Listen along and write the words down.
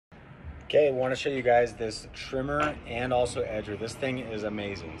Okay, I want to show you guys this trimmer and also edger. This thing is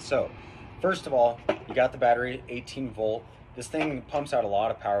amazing. So, first of all, you got the battery, 18 volt. This thing pumps out a lot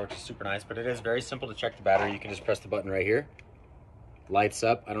of power, which is super nice, but it is very simple to check the battery. You can just press the button right here. Lights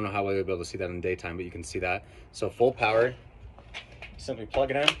up. I don't know how we'll be able to see that in the daytime, but you can see that. So full power, simply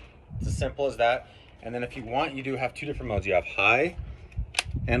plug it in. It's as simple as that. And then if you want, you do have two different modes. You have high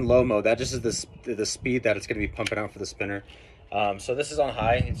and low mode. That just is the speed that it's going to be pumping out for the spinner. So this is on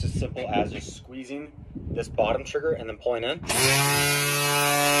high. It's as simple as just squeezing this bottom trigger and then pulling in.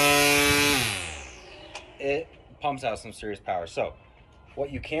 It pumps out some serious power. So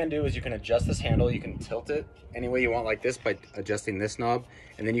what you can do is you can adjust this handle. You can tilt it any way you want like this by adjusting this knob.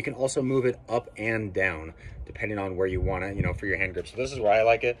 And then you can also move it up and down depending on where you want it, you know, for your hand grip. So this is where I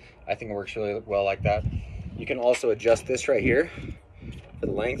like it. I think it works really well like that. You can also adjust this right here for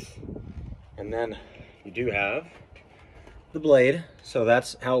the length. And then you do have the blade. So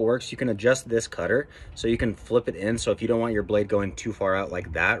that's how it works. You can adjust this cutter so you can flip it in. So if you don't want your blade going too far out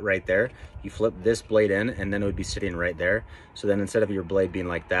like that right there, you flip this blade in and then it would be sitting right there. So then instead of your blade being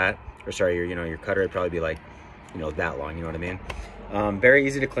like that, or sorry, your cutter would probably be like, that long, you know what I mean? Very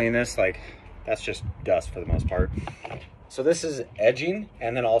easy to clean this. Like, that's just dust for the most part. So this is edging,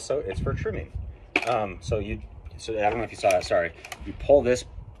 and then also it's for trimming. So I don't know if you saw that, sorry. You pull this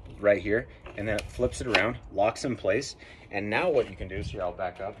right here and then it flips it around, locks in place. And now what you can do, so I'll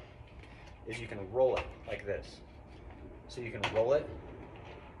back up, is you can roll it like this. So you can roll it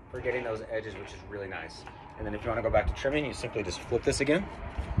for getting those edges, which is really nice. And then if you want to go back to trimming, you simply just flip this again.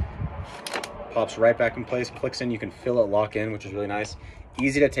 Pops right back in place, clicks in, you can feel it lock in, which is really nice.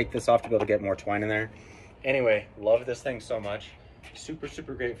 Easy to take this off to be able to get more twine in there. Anyway, love this thing so much. Super,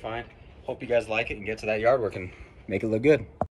 super great find. Hope you guys like it and get to that yard work and make it look good.